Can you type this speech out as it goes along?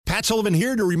Matt Sullivan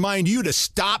here to remind you to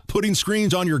stop putting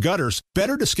screens on your gutters.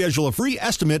 Better to schedule a free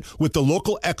estimate with the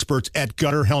local experts at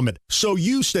Gutter Helmet so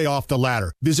you stay off the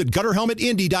ladder. Visit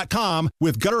GutterHelmetIndy.com.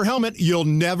 With Gutter Helmet, you'll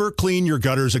never clean your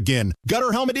gutters again.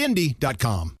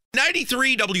 GutterHelmetIndy.com.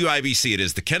 93 WIBC, it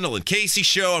is the Kendall and Casey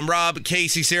show. I'm Rob,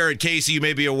 Casey, Sarah, and Casey. You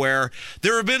may be aware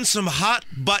there have been some hot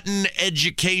button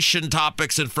education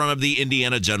topics in front of the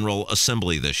Indiana General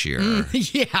Assembly this year.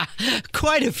 Yeah,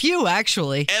 quite a few,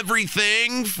 actually.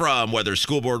 Everything from whether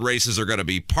school board races are going to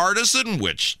be partisan,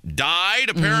 which died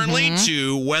apparently,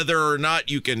 to whether or not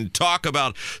you can talk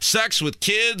about sex with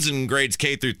kids in grades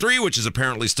K through 3, which is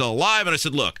apparently still alive. And I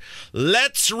said, look,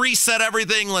 let's reset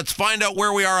everything. Let's find out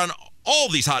where we are on all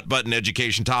these hot button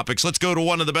education topics. Let's go to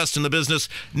one of the best in the business.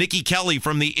 Nikki Kelly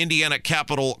from the Indiana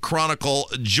Capital Chronicle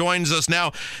joins us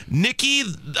now. Nikki,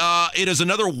 it is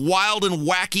another wild and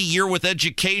wacky year with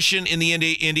education in the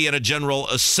Indiana General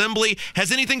Assembly.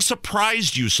 Has anything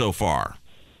surprised you so far?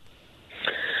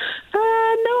 No,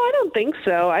 I don't think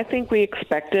so. I think we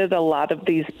expected a lot of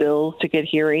these bills to get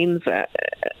hearings.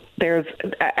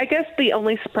 I guess the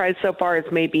only surprise so far is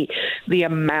maybe the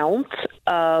amount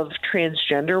of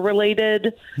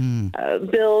transgender-related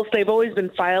bills. They've always been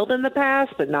filed in the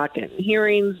past, but not getting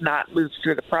hearings, not moved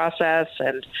through the process,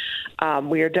 and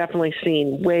we are definitely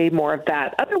seeing way more of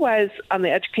that. Otherwise, on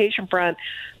the education front,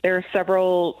 there are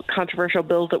several controversial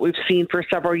bills that we've seen for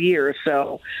several years,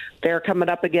 so they're coming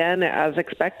up again as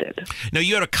expected. Now,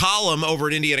 you had a column over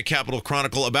at Indiana Capital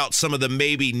Chronicle about some of the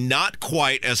maybe not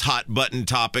quite as hot-button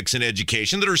topics in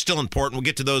education that are still important. We'll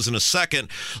get to those in a second.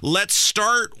 Let's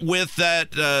start with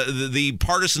that the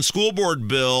partisan school board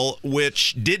bill,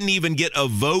 which didn't even get a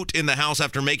vote in the House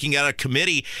after making it out of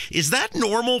committee. Is that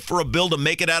normal for a bill to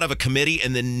make it out of a committee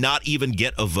and then not even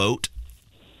get a vote?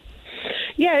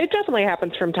 Yeah, it definitely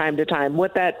happens from time to time.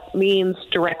 What that means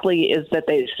directly is that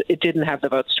it didn't have the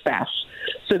votes to pass.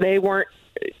 So they weren't,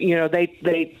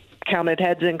 they counted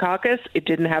heads in caucus. It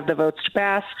didn't have the votes to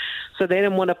pass. So they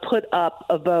didn't want to put up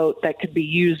a vote that could be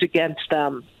used against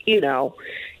them,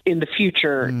 in the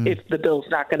future if the bill's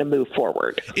not going to move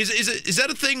forward. Is that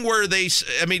a thing where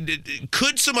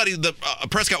could somebody,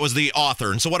 Prescott was the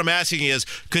author, and so what I'm asking is,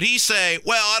 could he say,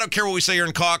 well, I don't care what we say here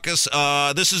in caucus,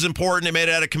 this is important, it made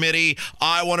it out of committee,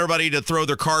 I want everybody to throw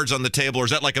their cards on the table, or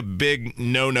is that like a big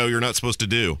no, you're not supposed to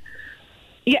do?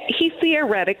 Yeah, he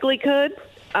theoretically could.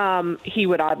 He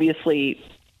would obviously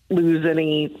lose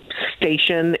any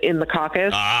station in the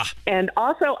caucus. And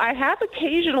also, I have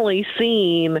occasionally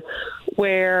seen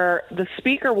where the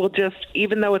speaker will just,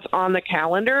 even though it's on the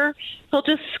calendar, he'll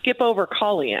just skip over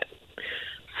calling it.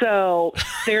 So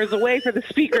there's a way for the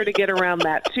speaker to get around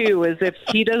that, too, is if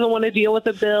he doesn't want to deal with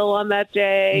a bill on that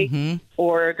day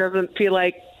or doesn't feel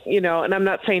like, and I'm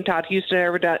not saying Todd Houston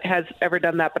has ever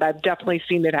done that, but I've definitely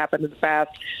seen it happen in the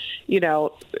past.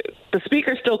 The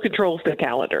speaker still controls the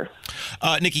calendar.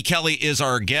 Nikki Kelly is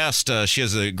our guest. She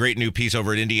has a great new piece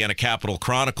over at Indiana Capital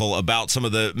Chronicle about some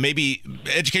of the maybe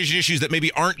education issues that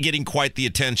maybe aren't getting quite the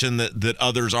attention that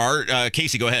others are.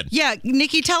 Casey, go ahead. Yeah,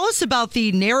 Nikki, tell us about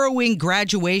the narrowing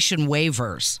graduation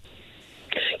waivers.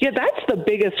 Yeah, that's the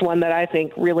biggest one that I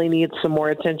think really needs some more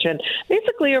attention.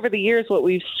 Basically, over the years, what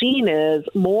we've seen is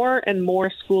more and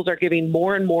more schools are giving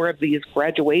more and more of these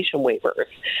graduation waivers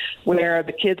where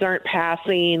the kids aren't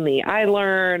passing the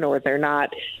iLearn or they're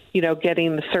not,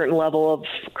 getting the certain level of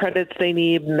credits they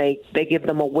need, and they give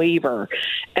them a waiver.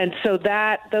 And so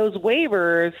those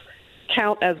waivers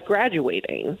count as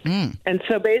graduating. And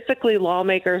so basically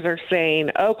lawmakers are saying,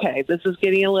 okay, this is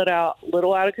getting a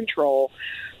little out of control.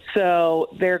 So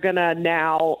they're going to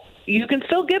now, you can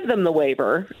still give them the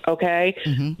waiver, okay,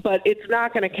 but it's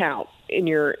not going to count in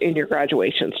your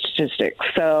graduation statistics.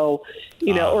 So,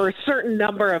 or a certain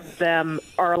number of them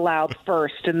are allowed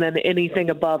first, and then anything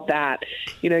above that,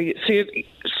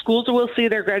 schools will see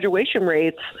their graduation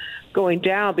rates going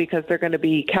down because they're going to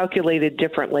be calculated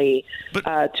differently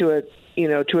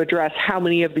to address how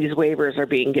many of these waivers are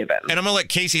being given. And I'm going to let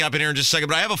Casey hop in here in just a second,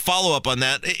 but I have a follow-up on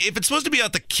that. If it's supposed to be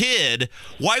about the kid,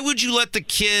 why would you let the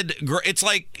kid it's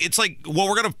like, well,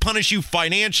 we're going to punish you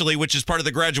financially, which is part of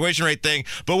the graduation rate thing,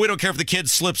 but we don't care if the kid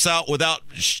slips out without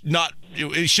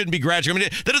it shouldn't be graduating.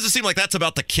 That doesn't seem like that's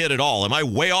about the kid at all. Am I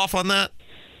way off on that?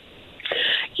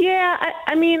 Yeah,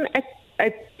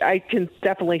 I can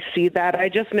definitely see that. I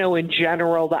just know in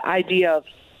general the idea of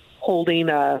holding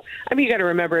you got to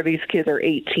remember these kids are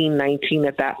 18, 19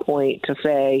 at that point to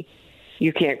say,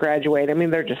 you can't graduate. I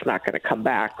mean, they're just not going to come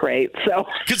back, right? So,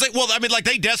 because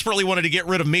they desperately wanted to get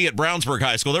rid of me at Brownsburg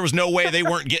High School. There was no way they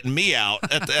weren't getting me out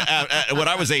when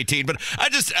I was 18. But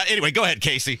anyway, go ahead,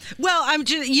 Casey. Well, I'm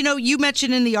just, you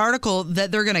mentioned in the article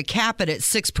that they're going to cap it at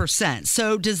 6%.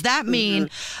 So does that mean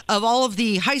of all of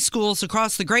the high schools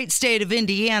across the great state of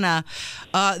Indiana,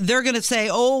 they're going to say,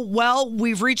 oh, well,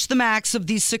 we've reached the max of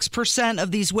these 6%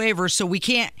 of these waivers, so we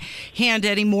can't hand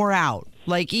any more out?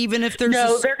 Like, even if there's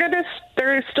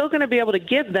they're still going to be able to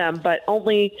give them, but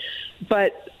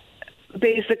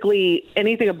basically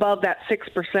anything above that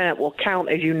 6% will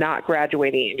count as you not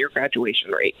graduating in your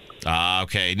graduation rate.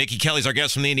 Okay. Nikki Kelly's our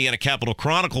guest from the Indiana Capital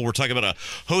Chronicle. We're talking about a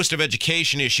host of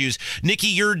education issues. Nikki,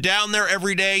 you're down there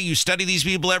every day. You study these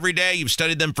people every day. You've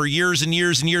studied them for years and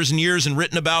years and years and years and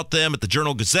written about them at the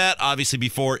Journal-Gazette, obviously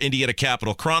before Indiana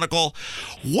Capital Chronicle.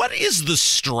 What is the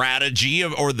strategy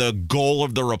or the goal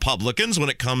of the Republicans when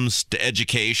it comes to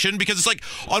education? Because it's like,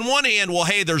 on one hand, well,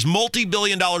 hey, there's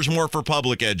multi-billion dollars more for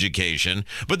public education.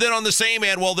 But then on the same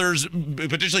hand, well, there's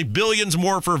potentially billions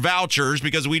more for vouchers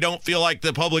because we don't feel like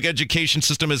the public education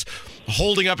system is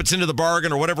holding up its end of the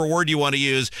bargain, or whatever word you want to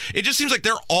use. It just seems like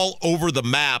they're all over the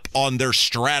map on their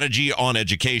strategy on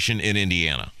education in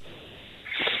Indiana.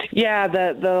 Yeah,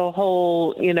 the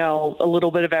whole, a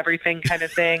little bit of everything kind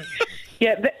of thing.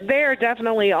 Yeah, they are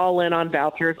definitely all in on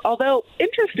vouchers. Although,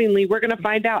 interestingly, we're going to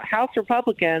find out House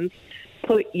Republicans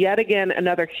put yet again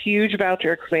another huge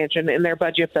voucher expansion in their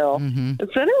budget bill. And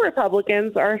Senate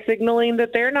Republicans are signaling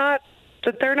that they're not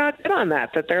good on that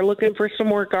they're looking for some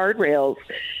more guardrails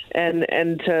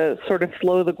and to sort of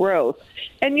slow the growth.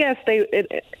 And yes,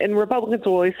 and Republicans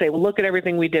will always say, well, look at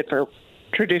everything we did for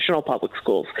traditional public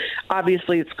schools.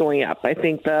 Obviously, it's going up. I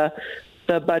think the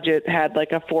budget had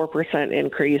like a 4%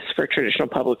 increase for traditional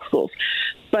public schools.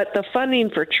 But the funding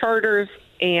for charters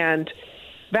and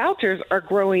vouchers are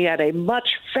growing at a much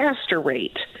faster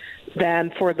rate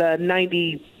than for the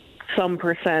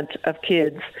 90-some% of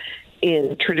kids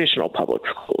in traditional public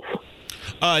schools.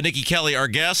 Nikki Kelly, our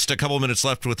guest, a couple of minutes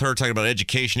left with her talking about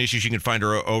education issues. You can find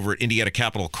her over at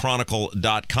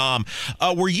IndianaCapitalChronicle.com.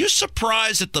 Were you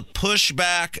surprised at the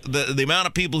pushback, the amount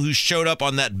of people who showed up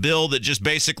on that bill that just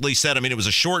basically said, it was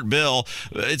a short bill.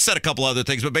 It said a couple other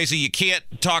things, but basically you can't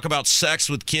talk about sex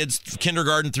with kids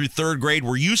kindergarten through third grade.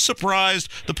 Were you surprised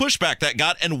the pushback that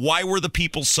got, and why were the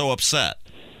people so upset?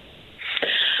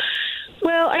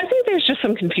 Well, I think there's just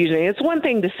some confusion. It's one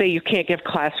thing to say you can't give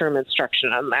classroom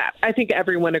instruction on that. I think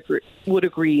everyone would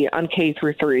agree on K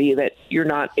through 3 that you're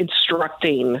not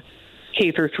instructing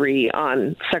K through 3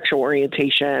 on sexual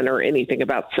orientation or anything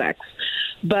about sex.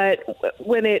 But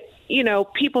when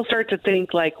people start to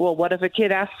think like, well, what if a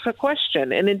kid asks a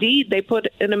question? And indeed, they put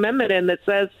an amendment in that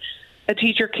says a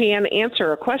teacher can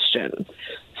answer a question.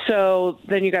 So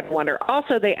then you got to wonder.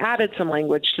 Also, they added some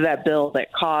language to that bill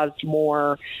that caused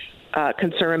more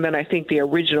concern than I think the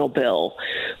original bill,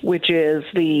 which is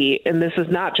and this is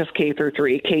not just K through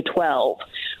 3, K-12,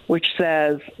 which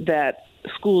says that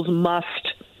schools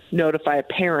must notify a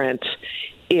parent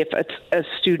if a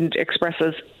student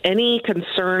expresses any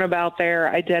concern about their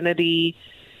identity,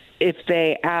 if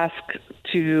they ask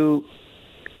to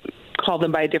call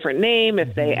them by a different name,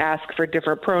 if they ask for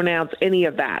different pronouns, any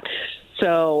of that.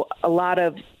 So a lot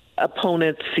of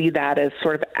opponents see that as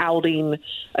sort of outing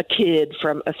a kid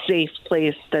from a safe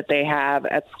place that they have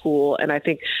at school. And I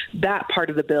think that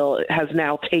part of the bill has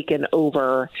now taken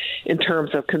over in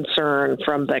terms of concern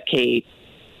from the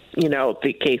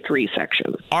the K-3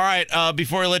 section. All right.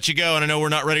 Before I let you go, and I know we're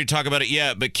not ready to talk about it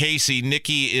yet, but Casey,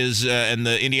 Nikki is and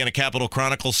the Indiana Capital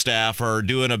Chronicle staff are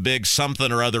doing a big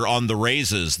something or other on the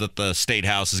raises that the State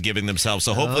House is giving themselves.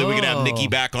 So hopefully we can have Nikki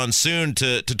back on soon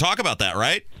to talk about that,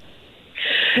 right?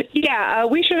 Yeah,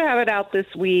 we should have it out this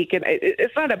week. And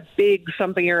it's not a big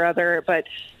something or other, but,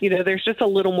 there's just a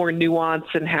little more nuance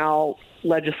in how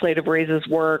legislative raises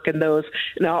work, and those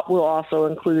will also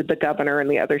include the governor and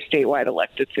the other statewide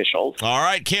elected officials. All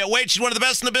right, can't wait. She's one of the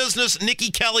best in the business. Nikki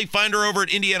Kelly, find her over at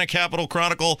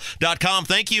IndianaCapitalChronicle.com.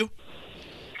 Thank you.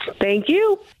 Thank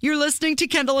you. You're listening to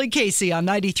Kendall and Casey on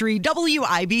 93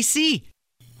 WIBC.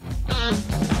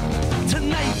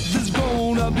 Tonight there's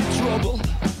gonna be trouble.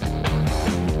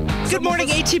 Good morning,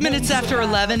 18 minutes after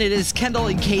 11. It is Kendall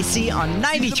and Casey on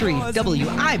 93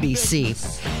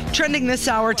 WIBC. Trending this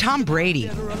hour, Tom Brady.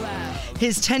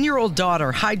 His 10-year-old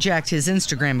daughter hijacked his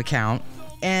Instagram account,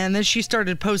 and then she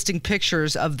started posting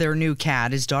pictures of their new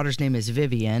cat. His daughter's name is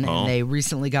Vivian, and they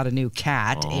recently got a new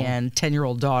cat, and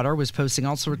 10-year-old daughter was posting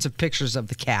all sorts of pictures of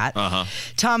the cat.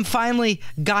 Tom finally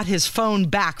got his phone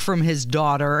back from his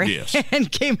daughter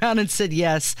and came out and said,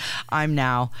 yes, I'm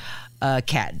now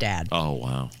cat dad. Oh,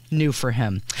 wow. New for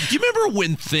him. Do you remember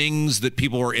when things that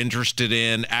people were interested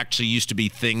in actually used to be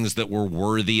things that were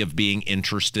worthy of being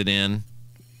interested in?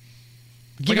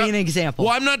 Give me an example.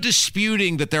 Well, I'm not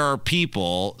disputing that there are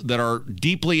people that are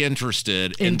deeply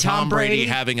interested in Tom Brady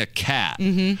having a cat.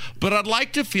 Mm-hmm. But I'd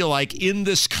like to feel like in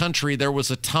this country there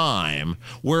was a time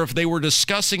where if they were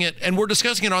discussing it, and we're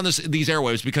discussing it on these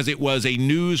airwaves because it was a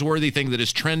newsworthy thing that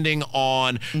is trending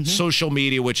on social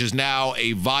media, which is now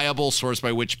a viable source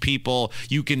by which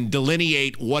you can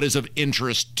delineate what is of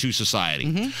interest to society.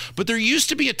 Mm-hmm. But there used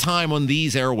to be a time on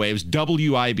these airwaves,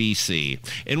 WIBC,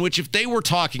 in which if they were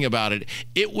talking about it,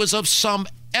 it was of some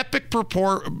epic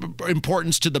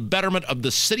importance to the betterment of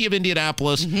the city of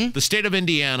Indianapolis, the state of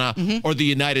Indiana, or the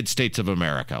United States of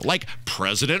America. Like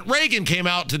President Reagan came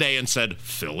out today and said,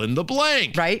 fill in the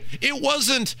blank. Right. It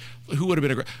wasn't, who would have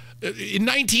been in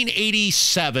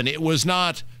 1987, it was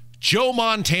not, Joe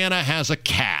Montana has a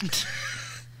cat.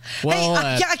 Well,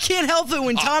 hey, I can't help it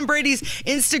when Tom Brady's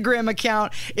Instagram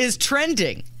account is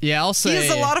trending. Yeah, I'll say he has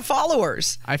a lot of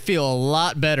followers. I feel a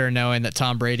lot better knowing that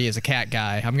Tom Brady is a cat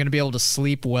guy. I'm going to be able to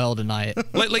sleep well tonight.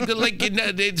 like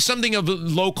something of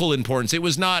local importance. It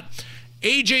was not,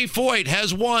 AJ Foyt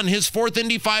has won his 4th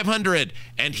Indy 500,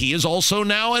 and he is also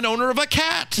now an owner of a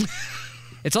cat.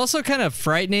 It's also kind of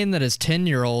frightening that his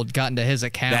 10-year-old got into his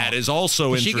account. That is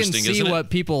also interesting, isn't it? She can see what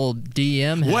people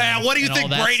DM him. Well, what do you think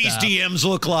Brady's stuff. DMs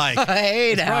look like?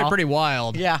 Hey, it's probably pretty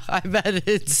wild. Yeah, I bet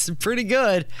it's pretty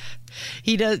good.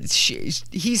 He does.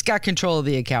 He's got control of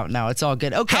the account now. It's all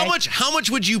good. Okay. How much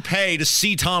would you pay to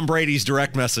see Tom Brady's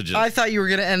direct messages? I thought you were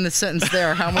going to end the sentence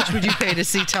there. How much would you pay to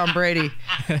see Tom Brady?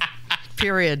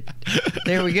 Period.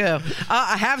 There we go.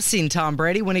 I have seen Tom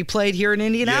Brady when he played here in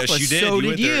Indianapolis. Yes, you did. So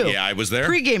did you. Yeah, I was there.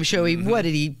 Pre-game show. What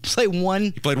did he play?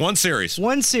 He played one series.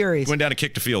 One series. Went down and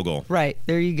kicked a field goal. Right.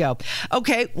 There you go.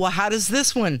 Okay. Well, how does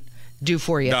this one do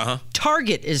for you?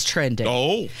 Target is trending.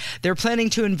 Oh. They're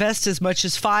planning to invest as much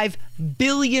as $5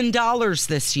 billion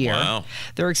this year. Wow.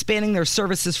 They're expanding their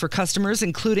services for customers,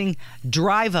 including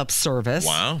drive-up service.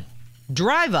 Wow.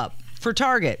 Drive-up for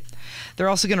Target. They're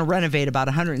also going to renovate about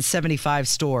 175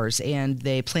 stores, and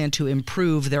they plan to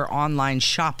improve their online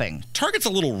shopping. Target's a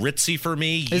little ritzy for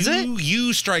me. Is it?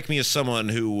 You strike me as someone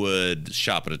who would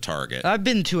shop at a Target. I've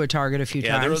been to a Target a few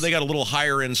times. Yeah, they got a little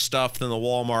higher end stuff than the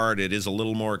Walmart. It is a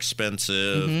little more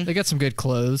expensive. They got some good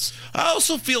clothes. I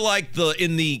also feel like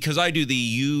because I do the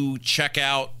U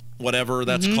checkout, whatever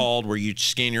that's called, where you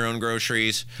scan your own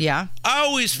groceries. Yeah. I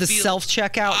always the feel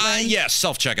self-checkout lane? Yes,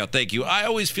 self-checkout. Thank you. I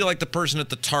always feel like the person at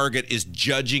the Target is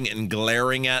judging and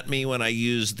glaring at me when I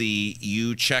use the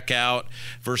U checkout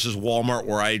versus Walmart,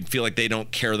 where I feel like they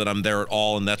don't care that I'm there at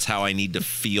all, and that's how I need to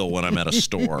feel when I'm at a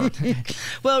store.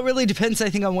 Well, it really depends,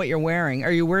 I think, on what you're wearing.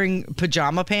 Are you wearing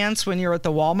pajama pants when you're at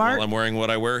the Walmart? Well, I'm wearing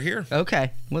what I wear here. Okay.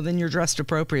 Well, then you're dressed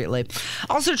appropriately.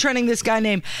 Also trending, this guy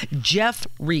named Jeff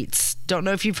Reitz. Don't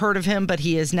know if you've heard of him, but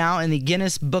he is now in the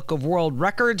Guinness Book of World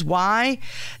Records. Why?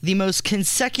 The most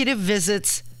consecutive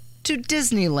visits to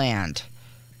Disneyland.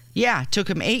 Yeah, it took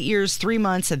him 8 years, 3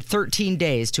 months, and 13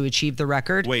 days to achieve the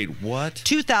record. Wait, what?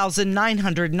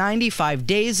 2,995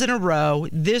 days in a row,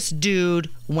 this dude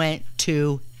went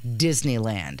to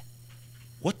Disneyland.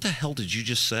 What the hell did you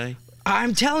just say?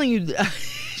 I'm telling you,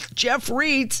 Jeff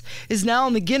Reitz is now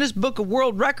in the Guinness Book of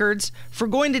World Records for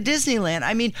going to Disneyland.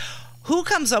 I mean, who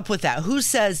comes up with that? Who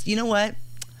says, you know what?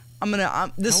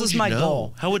 This is my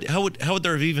goal. How would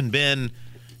there have even been?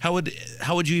 How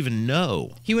would you even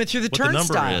know? He went through the what turnstile.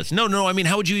 The number is. No. I mean,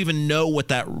 how would you even know what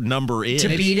that number is? To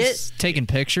beat it? Taking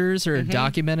pictures or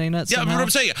documenting it somehow? Yeah, what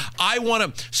I'm saying. I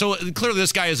want to. So clearly,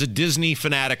 this guy is a Disney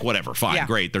fanatic. Whatever. Fine,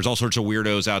 great. There's all sorts of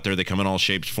weirdos out there. They come in all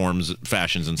shapes, forms,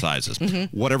 fashions, and sizes.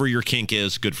 Whatever your kink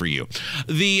is, good for you.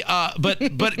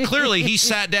 But clearly, he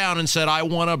sat down and said, "I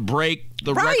want to break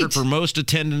the record for most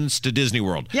attendance to Disney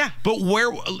World." Yeah. But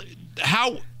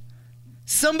how?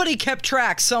 Somebody kept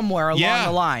track somewhere along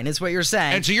the line, is what you're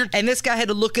saying. And this guy had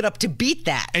to look it up to beat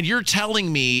that. And you're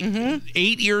telling me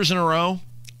 8 years in a row?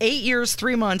 8 years,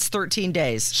 3 months, 13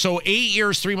 days. So 8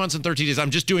 years, 3 months, and 13 days. I'm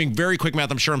just doing very quick math.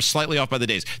 I'm sure I'm slightly off by the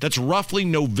days. That's roughly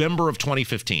November of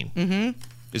 2015.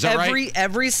 Is that right?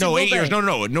 Every single day. No, 8 years.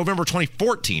 No. November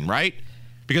 2014, right?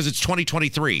 Because it's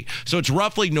 2023. So it's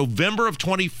roughly November of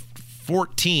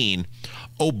 2014.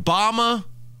 Obama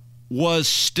was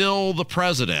still the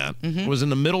president, was in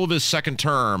the middle of his second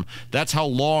term. That's how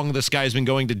long this guy's been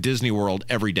going to Disney World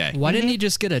every day. Why didn't he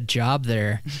just get a job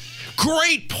there?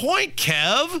 Great point,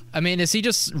 Kev. I mean, is he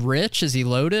just rich? Is he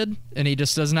loaded? And he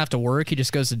just doesn't have to work? He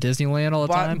just goes to Disneyland all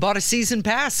the time? Bought a season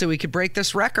pass so he could break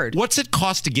this record. What's it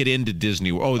cost to get into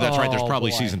Disney? Oh, that's right. There's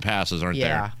probably season passes, aren't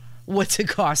there? What's it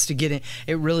cost to get in?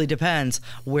 It really depends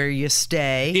where you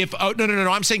stay. No.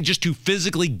 I'm saying just to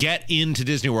physically get into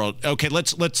Disney World. Okay,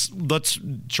 let's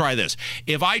try this.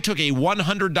 If I took a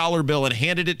 $100 bill and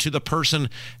handed it to the person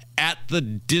at the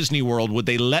Disney World, would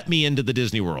they let me into the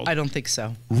Disney World? I don't think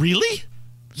so. Really?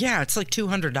 Yeah, it's like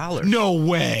 $200. No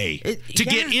way. To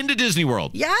get into Disney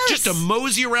World? Yes. Just to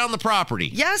mosey around the property?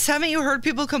 Yes. Haven't you heard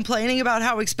people complaining about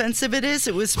how expensive it is?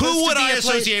 It was supposed Who would to be I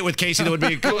associate with, Casey, that would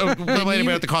be complaining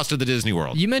about the cost of the Disney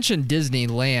World? You mentioned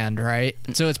Disneyland, right?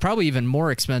 So it's probably even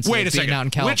more expensive. Wait a being second. out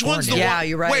in California. Which one's the Yeah, one?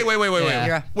 you're right.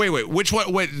 Wait. Which one?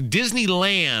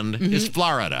 Disneyland is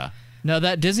Florida. No,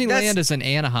 that Disneyland is in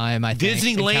Anaheim, I think.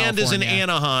 Disneyland is in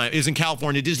Anaheim, is in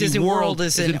California. Disney World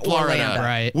is in Florida. Orlando.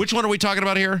 Right. Which one are we talking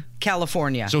about here?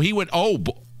 California. So he went,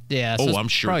 Yeah, so it's I'm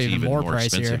sure probably it's even more pricier.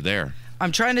 expensive there.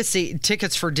 I'm trying to see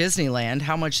tickets for Disneyland,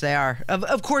 how much they are.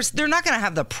 Of course, they're not going to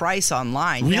have the price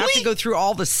online. You have Really? to go through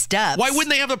all the steps. Why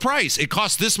wouldn't they have the price? It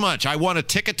costs this much. I want a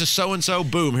ticket to so-and-so.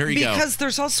 Boom, here you go. Because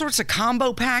there's all sorts of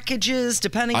combo packages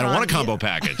depending on... I don't want a combo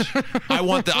package. I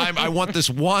want this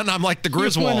one. I'm like the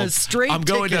Griswold. want a straight I'm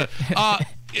going ticket. to...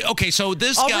 okay, so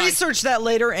this I'll guy... research that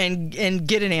later and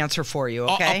get an answer for you,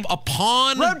 okay?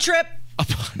 Upon... Road trip.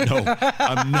 No,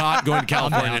 I'm not going to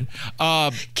California.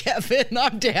 Kevin,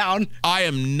 I'm down. I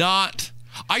am not.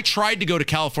 I tried to go to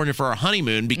California for our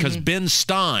honeymoon because Ben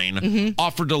Stein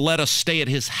offered to let us stay at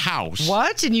his house.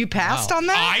 What? And you passed on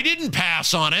that? I didn't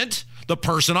pass on it. The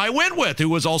person I went with, who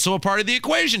was also a part of the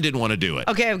equation, didn't want to do it.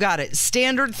 Okay, I've got it.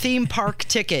 Standard theme park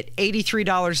ticket,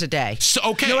 $83 a day. So,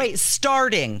 okay. No, wait,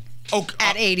 starting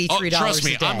at $83 trust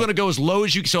me, a day. I'm going to go as low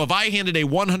as you. So if I handed a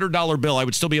 $100 bill, I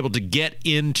would still be able to get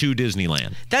into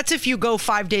Disneyland. That's if you go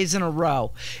 5 days in a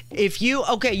row. If you,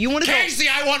 you want to go... Casey,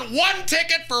 I want one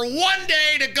ticket for 1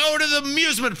 day to go to the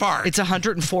amusement park. It's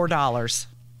 $104.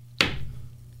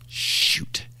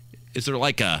 Shoot. Is there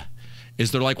like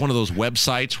one of those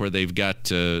websites where they've got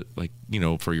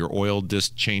for your oil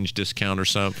change discount or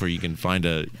something, where you can find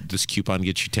this coupon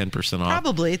gets you 10% off?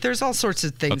 Probably. There's all sorts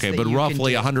of things. Okay, that but you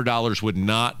roughly can do. $100 would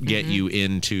not get you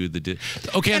into the.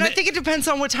 Okay, And I think it depends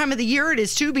on what time of the year it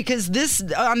is too, because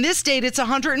on this date it's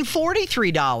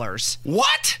 $143.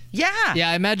 What? Yeah. Yeah,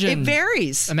 I imagine it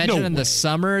varies. Imagine in the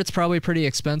summer it's probably pretty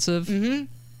expensive.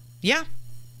 Yeah.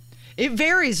 It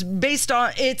varies based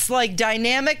on, it's like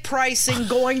dynamic pricing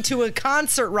going to a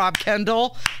concert, Rob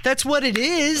Kendall. That's what it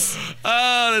is.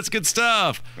 Oh, that's good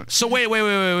stuff. So wait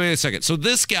a second. So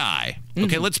this guy,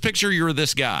 okay, let's picture you're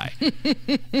this guy.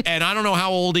 And I don't know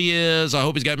how old he is. I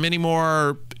hope he's got many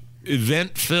more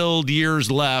event-filled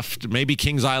years left. Maybe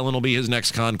Kings Island will be his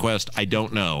next conquest. I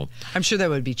don't know. I'm sure that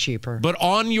would be cheaper. But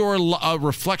on your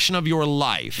reflection of your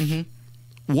life,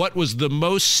 what was the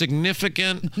most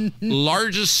significant,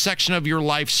 largest section of your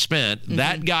life spent,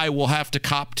 that guy will have to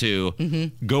cop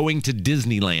to going to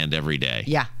Disneyland every day.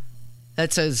 Yeah.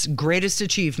 That's his greatest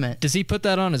achievement. Does he put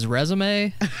that on his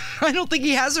resume? I don't think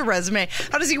he has a resume.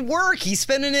 How does he work? He's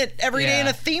spending it every day in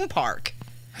a theme park.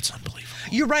 That's unbelievable.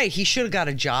 You're right. He should have got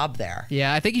a job there.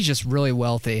 Yeah, I think he's just really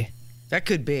wealthy. That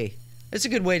could be. It's a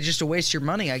good way just to waste your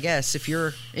money, I guess, if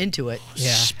you're into it.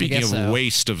 Yeah. Speaking of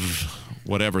waste of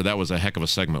whatever, that was a heck of a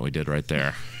segment we did right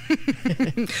there.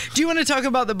 Do you want to talk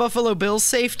about the Buffalo Bills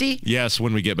safety? Yes,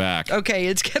 when we get back. Okay,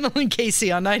 it's Kendall and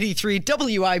Casey on 93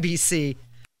 WIBC.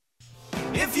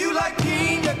 If you like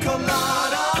pina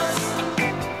coladas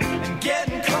and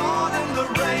getting caught in the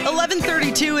rain.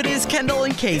 11:32, it is Kendall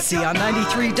and Casey on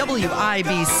 93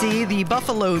 WIBC. The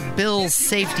Buffalo Bills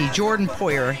safety, Jordan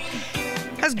Poyer,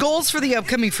 has goals for the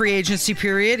upcoming free agency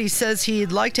period. He says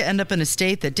he'd like to end up in a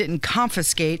state that didn't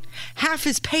confiscate half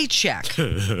his paycheck.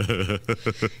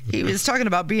 He was talking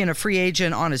about being a free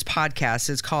agent on his podcast.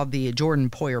 It's called the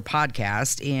Jordan Poyer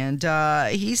Podcast. And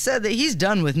he said that he's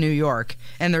done with New York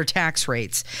and their tax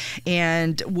rates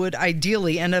and would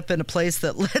ideally end up in a place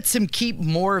that lets him keep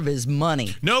more of his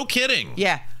money. No kidding.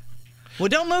 Yeah. Well,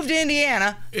 don't move to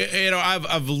Indiana.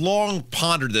 I've long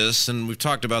pondered this, and we've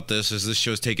talked about this as this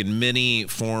show's taken many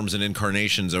forms and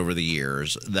incarnations over the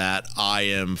years, that I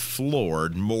am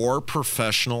floored. More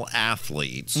professional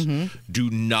athletes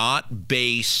do not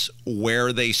base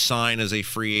where they sign as a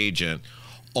free agent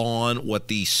on what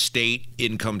the state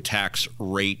income tax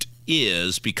rate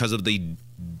is because of the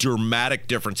dramatic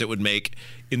difference it would make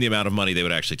in the amount of money they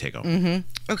would actually take home.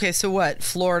 Okay, so what?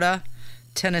 Florida,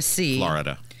 Tennessee.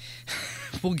 Florida.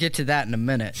 We'll get to that in a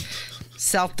minute.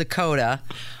 South Dakota.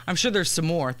 I'm sure there's some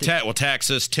more.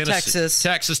 Texas, Tennessee.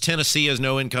 Texas, Tennessee has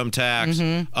no income tax.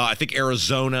 I think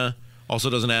Arizona also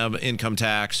doesn't have income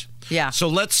tax. Yeah. So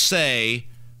let's say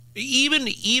Even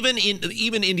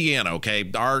in Indiana, okay,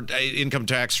 our income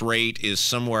tax rate is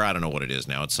somewhere, I don't know what it is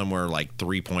now. It's somewhere like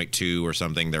 3.2 or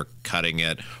something. They're cutting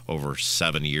it over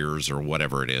 7 years or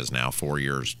whatever it is now, 4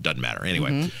 years, doesn't matter.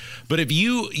 Anyway, but if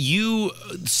you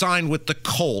sign with the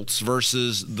Colts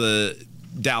versus the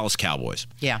Dallas Cowboys.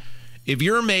 Yeah. If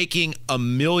you're making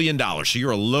 $1 million, so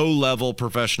you're a low-level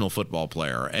professional football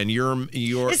player, and you're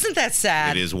Isn't that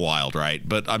sad? It is wild, right?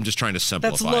 But I'm just trying to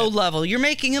simplify. That's low level. You're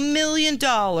making $1 million.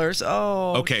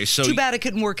 Oh, okay. So too bad it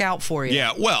couldn't work out for you.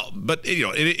 Yeah, well, but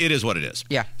it is what it is.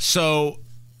 Yeah. So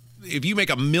if you make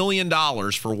 $1 million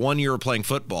for 1 year of playing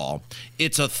football,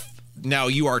 now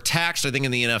you are taxed, I think,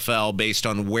 in the NFL based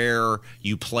on where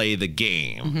you play the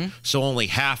game. So only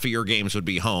half of your games would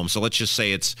be home. So let's just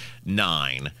say it's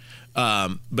 9.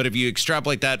 But if you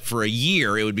extrapolate that for a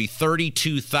year, it would be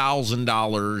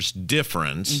 $32,000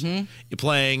 difference. You're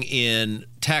playing in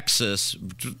Texas,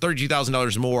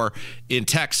 $32,000 more in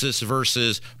Texas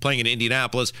versus playing in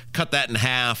Indianapolis. Cut that in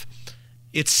half.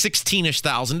 It's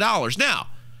 $16,000. Now,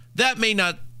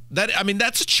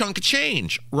 that's a chunk of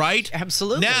change, right?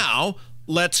 Absolutely. Now,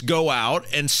 let's go out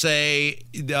and say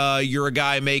you're a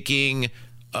guy making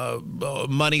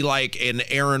money like an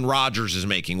Aaron Rodgers is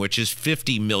making, which is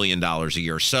 $50 million a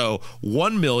year. So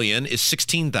 $1 million is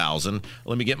 $16,000.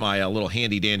 Let me get my little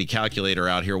handy dandy calculator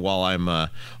out here while I'm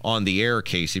on the air,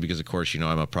 Casey, because of course,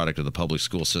 I'm a product of the public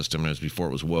school system. It was before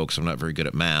it was woke, so I'm not very good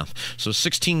at math. So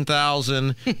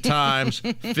 16,000 times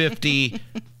 50.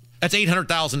 That's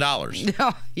 $800,000.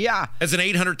 Oh, yeah. That's an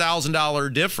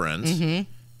 $800,000 difference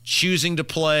choosing to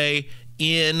play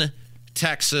in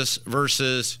Texas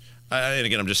versus, and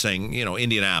again, I'm just saying,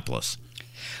 Indianapolis.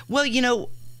 Well,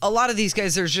 a lot of these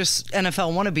guys are just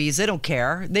NFL wannabes. They don't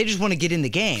care. They just want to get in the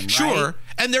game, Sure. right?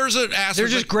 And there's an aspect. They're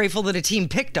just grateful that a team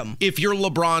picked them. If you're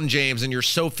LeBron James and you're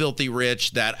so filthy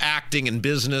rich that acting and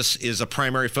business is a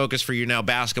primary focus for you now,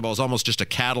 basketball is almost just a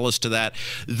catalyst to that,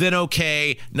 then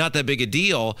okay, not that big a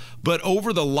deal. But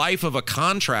over the life of a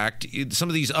contract, some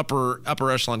of these upper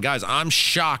echelon guys, I'm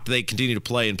shocked they continue to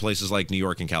play in places like New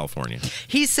York and California.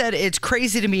 He said, it's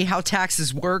crazy to me how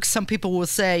taxes work. Some people will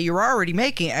say you're already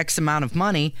making X amount of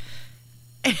money.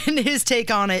 And his take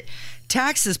on it,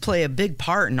 taxes play a big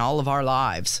part in all of our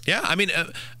lives. Yeah, I mean,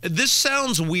 this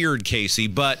sounds weird, Casey,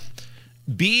 but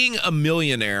being a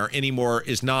millionaire anymore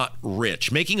is not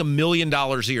rich. Making $1 million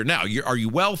a year. Now, are you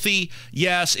wealthy?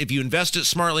 Yes. If you invest it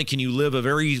smartly, can you live a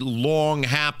very long,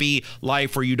 happy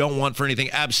life where you don't want for anything?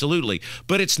 Absolutely.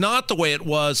 But it's not the way it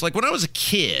was. Like when I was a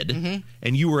kid,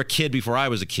 and you were a kid before I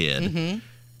was a kid,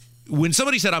 when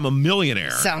somebody said I'm a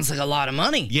millionaire, sounds like a lot of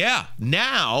money. Yeah.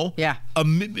 Now,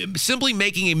 simply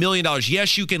making $1 million,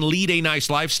 yes, you can lead a nice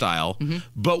lifestyle,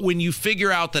 but when you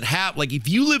figure out that if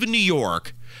you live in New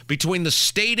York, between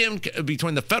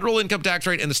the federal income tax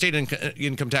rate and the state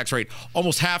income tax rate,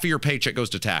 almost half of your paycheck goes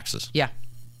to taxes. Yeah.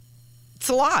 It's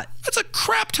a lot. That's a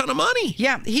crap ton of money.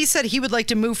 Yeah. He said he would like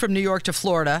to move from New York to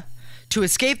Florida to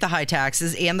escape the high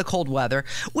taxes and the cold weather,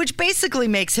 which basically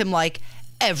makes him like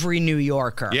every New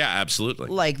Yorker. Yeah, absolutely.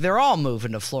 Like they're all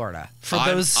moving to Florida for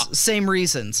those same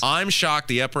reasons. I'm shocked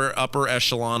the upper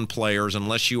echelon players,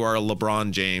 unless you are a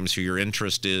LeBron James, who your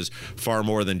interest is far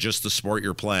more than just the sport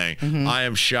you're playing. I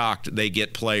am shocked they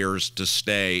get players to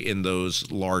stay in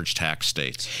those large tax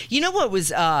states. You know what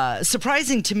was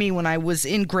surprising to me when I was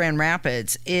in Grand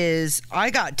Rapids is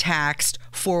I got taxed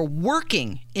for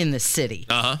working in the city.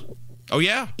 Oh,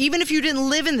 yeah. Even if you didn't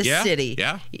live in the city.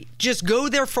 Yeah. Just go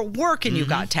there for work and you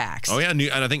got taxed. Oh, yeah.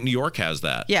 And I think New York has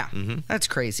that. Yeah. That's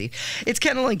crazy. It's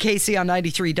Kendall and Casey on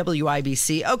 93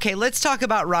 WIBC. Okay, let's talk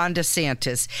about Ron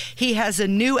DeSantis. He has a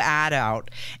new ad out,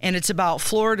 and it's about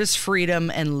Florida's freedom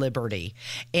and liberty.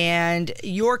 And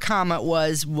your comment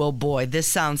was, well, boy, this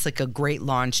sounds like a great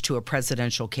launch to a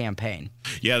presidential campaign.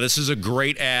 Yeah, this is a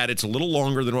great ad. It's a little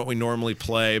longer than what we normally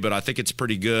play, but I think it's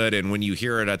pretty good. And when you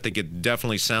hear it, I think it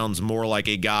definitely sounds more like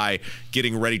a guy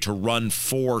getting ready to run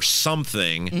for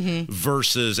something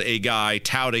versus a guy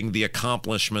touting the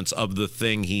accomplishments of the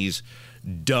thing he's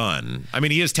done. I mean,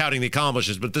 he is touting the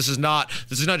accomplishments, but this is not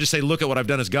just say, look at what I've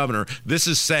done as governor. This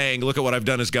is saying, look at what I've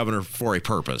done as governor for a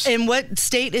purpose. And what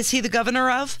state is he the governor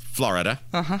of? Florida.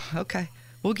 Okay.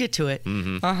 We'll get to it.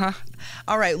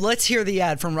 All right, let's hear the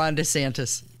ad from Ron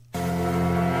DeSantis.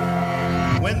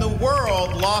 When the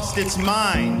world lost its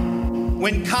mind,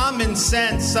 when common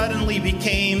sense suddenly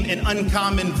became an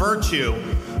uncommon virtue,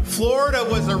 Florida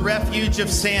was a refuge of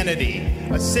sanity,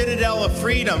 a citadel of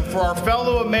freedom for our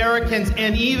fellow Americans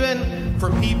and even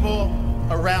for people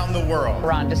around the world.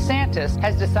 Ron DeSantis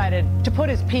has decided to put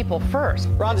his people first.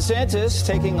 Ron DeSantis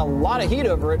taking a lot of heat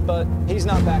over it, but he's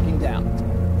not backing down.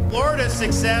 Florida's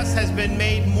success has been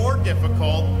made more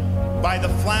difficult by the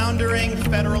floundering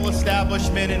federal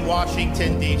establishment in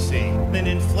Washington, D.C. An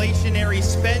inflationary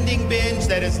spending binge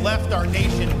that has left our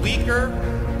nation weaker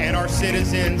and our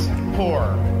citizens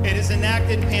poorer. It has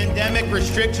enacted pandemic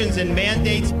restrictions and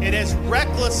mandates. It has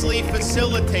recklessly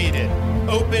facilitated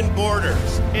open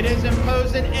borders. It has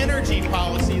imposed an energy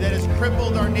policy that has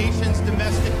crippled our nation's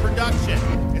domestic production.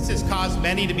 This has caused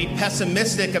many to be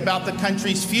pessimistic about the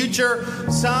country's future.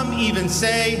 Some even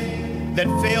say that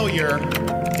failure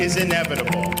is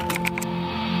inevitable.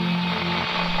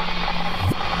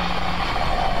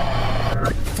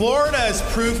 Florida is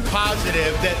proof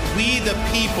positive that we, the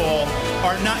people,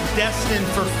 are not destined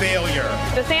for failure.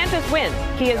 DeSantis wins.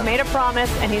 He has made a promise,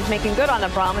 and he's making good on the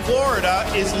promise. Florida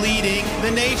is leading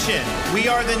the nation. We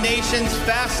are the nation's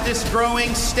fastest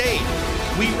growing state.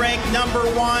 We rank number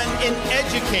 1 in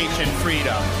education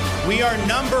freedom. We are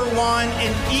number 1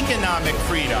 in economic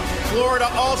freedom. Florida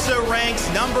also ranks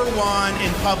number 1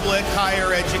 in public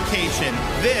higher education.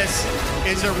 This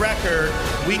is a record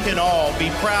we can all be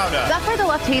proud of. That's why the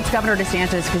left hates Governor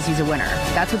DeSantis, because he's a winner.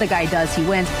 That's what the guy does. He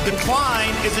wins.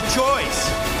 Decline is a choice.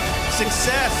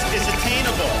 Success is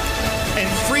attainable. And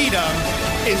freedom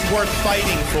is worth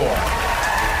fighting for.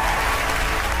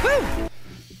 Woo!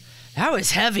 That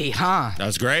was heavy, huh? That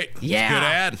was great. Yeah. Good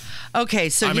ad. Okay,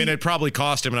 so I mean, it probably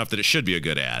cost him enough that it should be a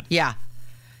good ad. Yeah.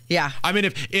 Yeah. I mean,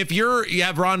 if you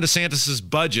have Ron DeSantis's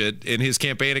budget in his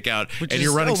campaign account, Which and is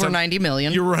you're running over $90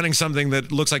 million. you're running something that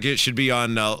looks like it should be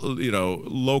on,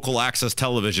 local access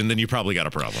television, then you probably got a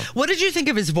problem. What did you think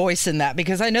of his voice in that?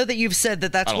 Because I know that you've said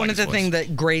that that's one of the things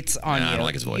that grates on you. I don't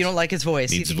like his voice. You don't like his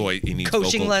voice. He needs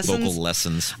coaching vocal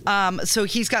lessons. So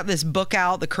he's got this book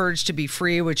out, The Courage to Be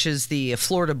Free, which is the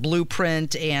Florida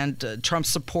blueprint, and Trump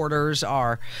supporters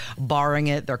are barring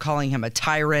it. They're calling him a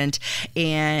tyrant,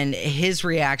 and his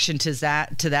reaction to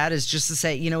that is just to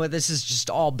say, you know what, this is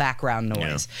just all background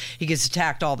noise. Yeah. He gets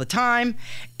attacked all the time,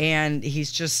 and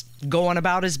he's just going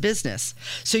about his business.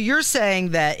 So you're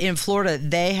saying that in Florida,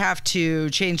 they have to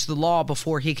change the law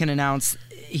before he can announce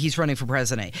he's running for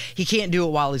president. He can't do it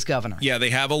while he's governor. Yeah,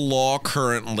 they have a law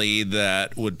currently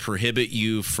that would prohibit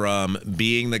you from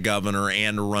being the governor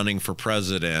and running for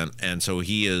president, and so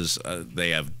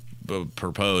they have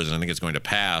proposed, and I think it's going to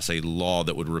pass, a law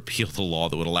that would repeal the law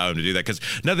that would allow him to do that, because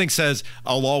nothing says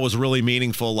a law was really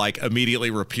meaningful like immediately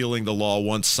repealing the law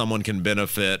once someone can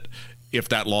benefit if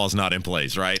that law is not in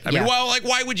place, right? I mean, well, like,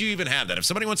 why would you even have that? If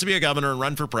somebody wants to be a governor and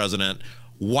run for president,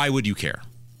 why would you care?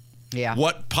 Yeah.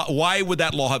 Why would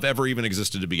that law have ever even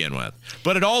existed to begin with?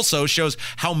 But it also shows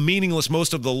how meaningless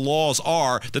most of the laws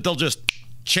are, that they'll just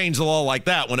change the law like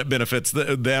that when it benefits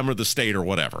them or the state or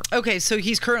whatever. Okay, so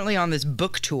he's currently on this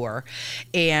book tour,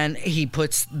 and he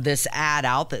puts this ad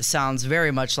out that sounds very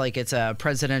much like it's a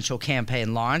presidential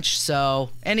campaign launch.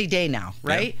 So any day now,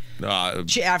 right? Yeah.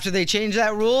 After they change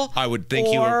that rule? I would think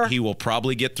he will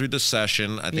probably get through the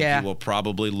session. I think he will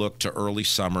probably look to early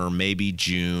summer, maybe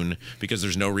June, because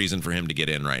there's no reason for him to get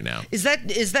in right now. Is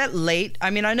that late? I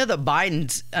mean, I know that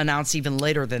Biden's announced even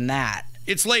later than that.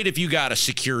 It's late if you got to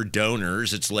secure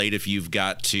donors. It's late if you've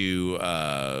got to,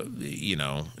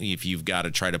 if you've got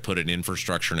to try to put an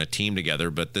infrastructure and a team together.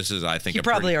 But this is, I think, he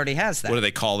probably already has that. What do they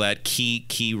call that?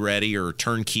 Key ready or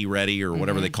turnkey ready or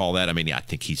whatever they call that. I mean, I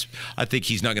think he's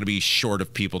not going to be short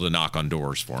of people to knock on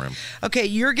doors for him. Okay,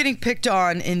 you're getting picked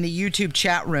on in the YouTube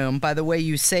chat room by the way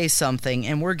you say something,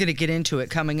 and we're going to get into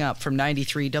it coming up from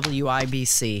 93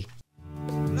 WIBC.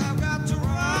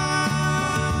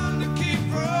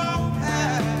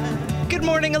 Good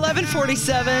morning,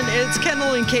 11:47. It's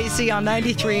Kendall and Casey on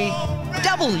 93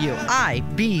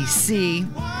 WIBC.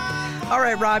 All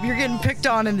right, Rob, you're getting picked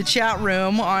on in the chat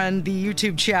room, on the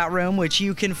YouTube chat room, which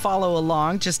you can follow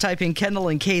along. Just type in Kendall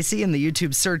and Casey in the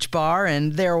YouTube search bar,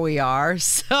 and there we are.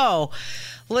 So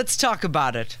let's talk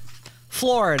about it.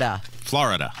 Florida.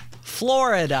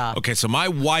 Okay, so my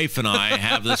wife and I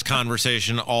have this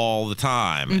conversation all the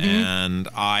time, and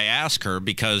I ask her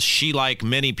because she, like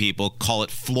many people, call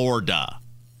it Florida.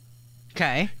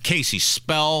 Okay. Casey,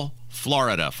 spell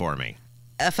Florida for me.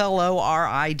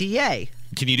 Florida.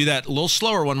 Can you do that a little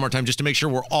slower one more time just to make sure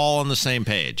we're all on the same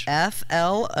page?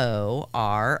 Florida.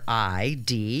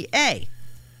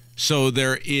 So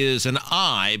there is an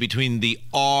I between the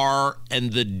R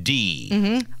and the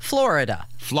D. Florida.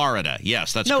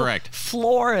 Yes, that's correct.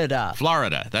 Florida.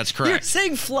 That's correct. You're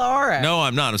saying Florida. No,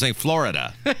 I'm not. I'm saying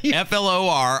Florida.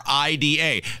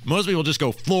 Florida. Most people just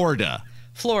go Florida.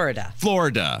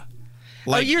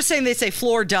 Like, you're saying they say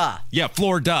Florida. Yeah,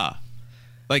 Florida.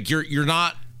 Like you're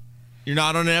not You're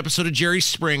not on an episode of Jerry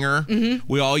Springer. Mm-hmm.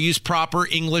 We all use proper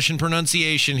English and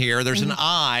pronunciation here. There's an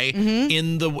I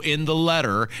in the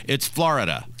letter. It's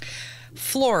Florida.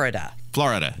 Florida.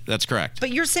 Florida. That's correct.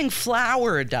 But you're saying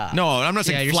Florida. No, I'm not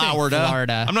saying you're saying Florida.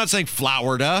 Florida. I'm not saying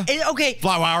Florida. Okay.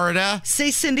 Florida. Say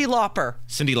Cyndi Lauper.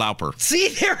 Cyndi Lauper. See,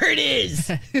 there it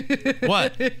is.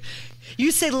 What?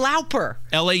 You say Lauper.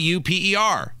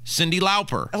 Lauper. Cyndi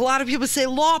Lauper. A lot of people say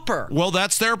Lauper. Well,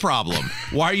 that's their problem.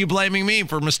 Why are you blaming me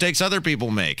for mistakes other people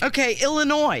make? Okay,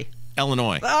 Illinois.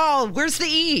 Illinois. Oh, where's the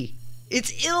E?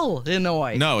 It's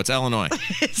Illinois. No, it's Illinois.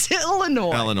 It's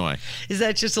Illinois. Illinois. Is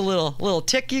that just a little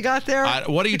tick you got there?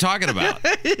 What are you talking about?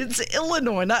 It's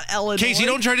Illinois, not Illinois. Casey,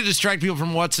 don't try to distract people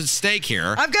from what's at stake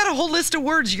here. I've got a whole list of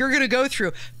words you're going to go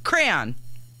through. Crayon.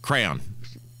 Crayon.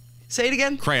 Say it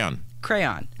again. Crayon.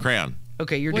 Crayon. Crayon.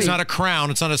 Okay, you're. It's not a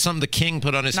crown. It's not something the king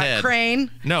put on his not head.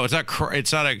 crane. No, it's not.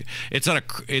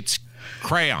 It's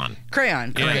crayon.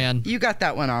 Crayon. Crayon. You got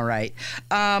that one all right.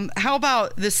 How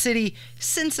about the city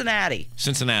Cincinnati?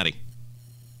 Cincinnati.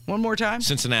 One more time.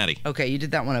 Cincinnati. Okay, you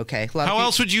did that one okay. How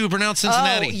else would you pronounce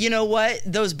Cincinnati? Oh, you know what?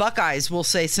 Those Buckeyes will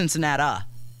say Cincinnati.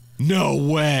 No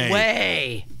way.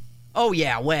 Way. Oh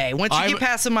yeah, way. Once you get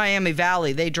past the Miami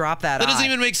Valley, they drop that. That doesn't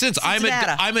even make sense. I'm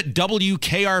at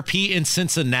WKRP in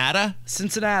Cincinnati.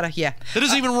 Cincinnati, yeah. That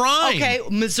doesn't even rhyme. Okay,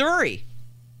 Missouri.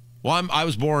 Well, I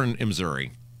was born in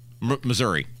Missouri.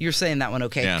 Missouri. You're saying that one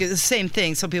okay. Yeah. The same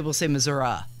thing. Some people say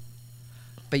Missouri.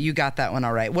 But you got that one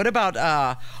all right. What about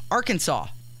Arkansas?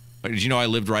 Did you know I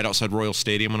lived right outside Royal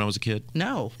Stadium when I was a kid?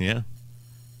 No. Yeah.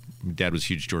 My dad was a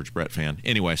huge George Brett fan.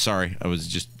 Anyway, sorry. I was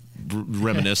just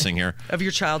reminiscing here. Of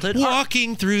your childhood?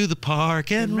 Walking through the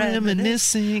park and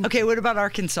reminiscing. Okay, what about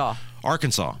Arkansas?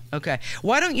 Arkansas. Okay.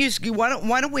 Why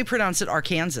don't we pronounce it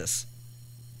Arkansas?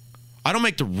 I don't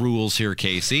make the rules here,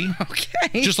 Casey.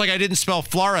 Okay. Just like I didn't spell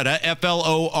Florida,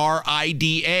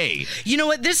 Florida. You know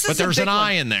what? This is But there's an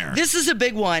I in there. This is a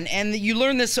big one, and you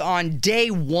learn this on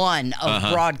day one of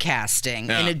broadcasting,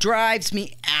 Yeah. and it drives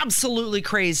me absolutely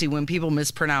crazy when people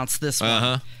mispronounce this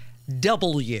one.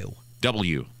 W.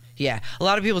 W. Yeah, a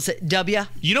lot of people say W.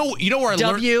 You know where I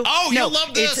W. learned? Oh, no, you'll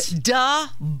love this. It's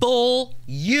double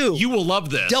U. You will love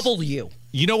this. W.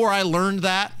 You know where I learned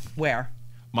that? Where?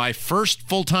 My first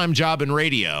full-time job in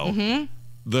radio.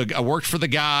 Mm-hmm. I worked for the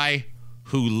guy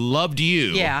who loved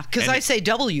you. Yeah, because I say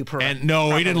W per. And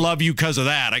no, he didn't love you because of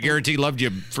that. I guarantee he loved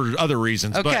you for other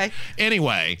reasons. Okay. But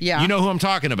anyway, yeah. You know who I'm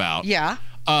talking about. Yeah.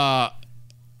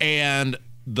 And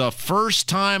the first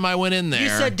time I went in there. You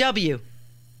said W.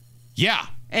 Yeah.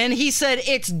 And he said,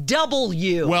 it's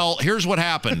W. Well, here's what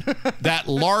happened. That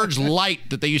large light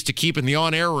that they used to keep in the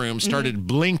on-air room started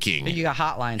blinking. You got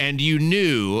hotline. And you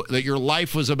knew that your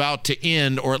life was about to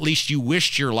end, or at least you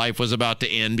wished your life was about to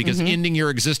end, because ending your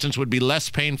existence would be less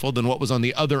painful than what was on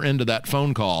the other end of that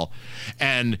phone call.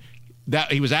 And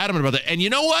that he was adamant about that. And you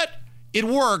know what? It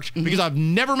worked, because I've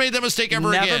never made that mistake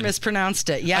ever again. Never mispronounced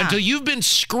it, yeah. Until you've been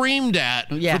screamed at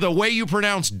for the way you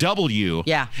pronounce W.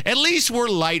 Yeah. At least we're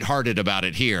lighthearted about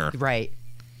it here. Right.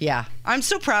 Yeah. I'm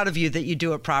so proud of you that you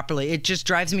do it properly. It just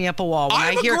drives me up a wall. When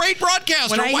I'm a great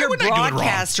broadcaster. When I Why hear wouldn't I do it wrong?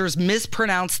 broadcasters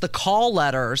mispronounce the call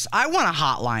letters, I want to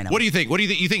hotline them. What do you think?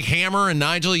 You think Hammer and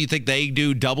Nigel, you think they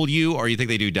do W, or you think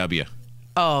they do W?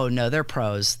 Oh, no, they're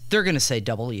pros. They're going to say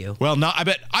W. Well, no, I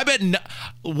bet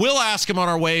we'll ask him on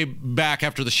our way back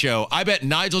after the show. I bet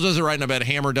Nigel does it right, and I bet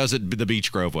Hammer does it the Beach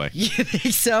Grove way. You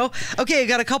think so? Okay, I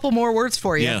got a couple more words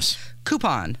for you. Yes.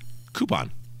 Coupon.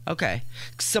 Coupon. Okay.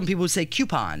 Some people would say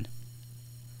coupon.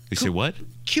 They say what?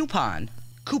 Coupon.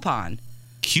 Coupon.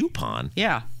 Coupon?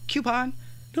 Yeah. Coupon.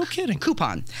 No kidding.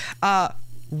 Coupon.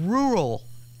 Rural.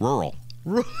 Rural.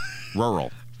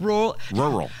 Rural.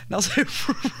 Rural. Now say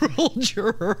rural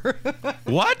juror.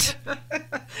 What?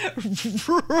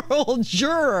 Rural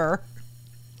juror.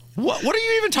 What are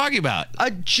you even talking about? A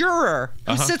juror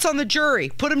who sits on the jury.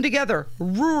 Put them together.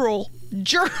 Rural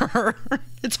juror.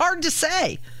 It's hard to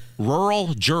say.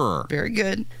 Rural juror. Very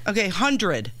good. Okay,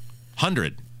 100.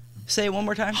 100. Say it one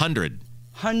more time. 100.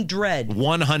 100.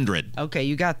 100. Okay,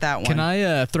 you got that one. Can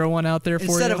I throw one out there for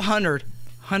you? Instead of 100.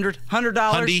 $100.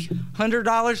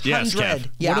 $100. Yes, 100. Kev.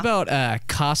 Yeah. What about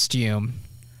costume?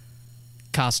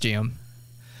 Costume.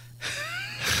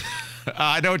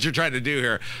 I know what you're trying to do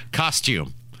here.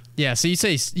 Costume. Yeah, so you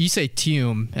say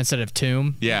tomb instead of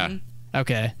tomb. Yeah.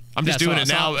 Okay. I'm just doing it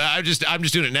now. I'm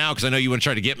just doing it now because I know you want to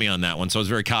try to get me on that one, so I was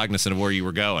very cognizant of where you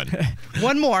were going.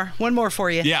 One more for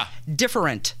you. Yeah.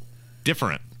 Different.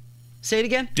 Different. Say it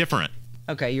again. Different.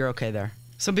 Okay, you're okay there.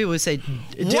 Some people would say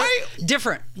Why?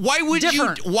 different. Why would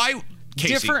different. you? Why?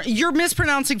 Casey. You're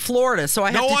mispronouncing Florida, so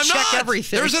I have to I'm check not.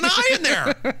 everything. There's an I in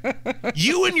there.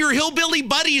 You and your hillbilly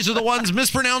buddies are the ones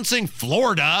mispronouncing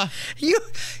Florida. You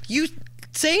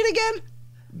say it again?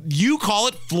 You call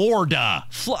it Florida.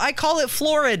 I call it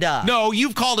Florida. No,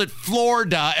 you've called it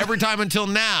Florida every time until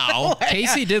now.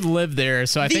 Casey did live there,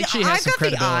 so I think she has some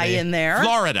credibility. I got the I in there.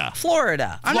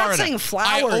 Florida. I'm not saying Florida.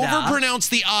 I overpronounce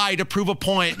the I to prove a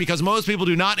point because most people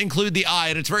do not include the I,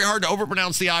 and it's very hard to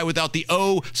overpronounce the I without the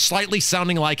O slightly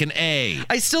sounding like an A.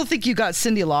 I still think you got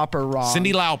Cyndi Lauper wrong.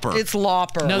 Cyndi Lauper. It's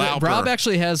Lauper. No, Lauper. Rob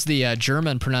actually has the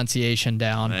German pronunciation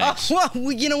down. Well,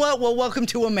 you know what? Well, welcome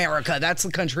to America. That's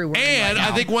the country we're in And right now.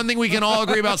 I think one thing we can all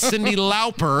agree about Cyndi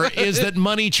Lauper is that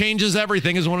Money Changes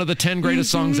Everything is one of the 10 greatest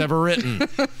songs ever written.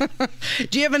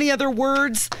 Do you have any other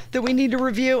words that we need to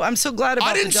review? I'm so glad about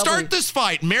I didn't start this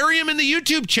fight. Miriam in the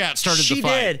YouTube chat started the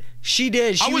fight. She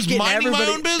did. I was minding my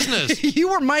own business. You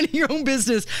were minding your own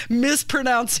business,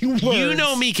 mispronouncing words. You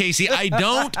know me, Casey. I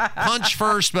don't punch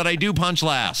first, but I do punch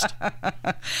last.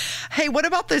 Hey, what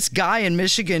about this guy in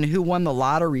Michigan who won the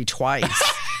lottery twice?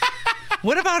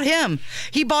 What about him?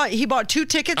 He bought 2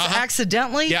 tickets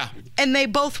accidentally. Yeah. And they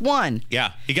both won.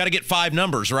 Yeah. You got to get 5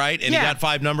 numbers, right? And he got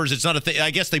 5 numbers. It's not a thing. I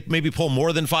guess they maybe pull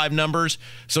more than 5 numbers.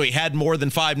 So he had more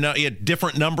than 5. He had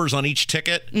different numbers on each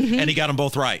ticket, and he got them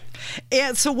both right.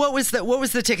 And so what was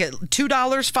the ticket? $2,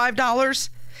 $5,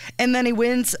 and then he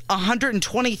wins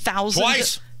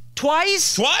 $120,000.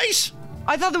 Twice?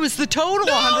 I thought that was the total,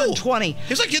 No. 120.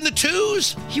 He's like in the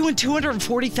 2s. He won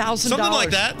 $240,000. Something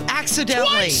like that. Accidentally.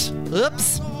 Twice.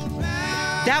 Oops.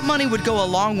 That money would go a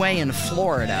long way in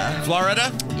Florida.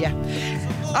 Florida? Yeah.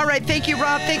 All right. Thank you,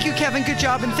 Rob. Thank you, Kevin. Good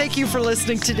job. And thank you for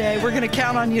listening today. We're going to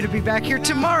count on you to be back here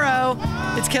tomorrow.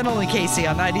 It's Kendall and Casey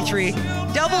on 93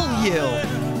 WIBC.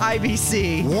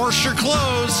 Wash your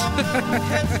clothes.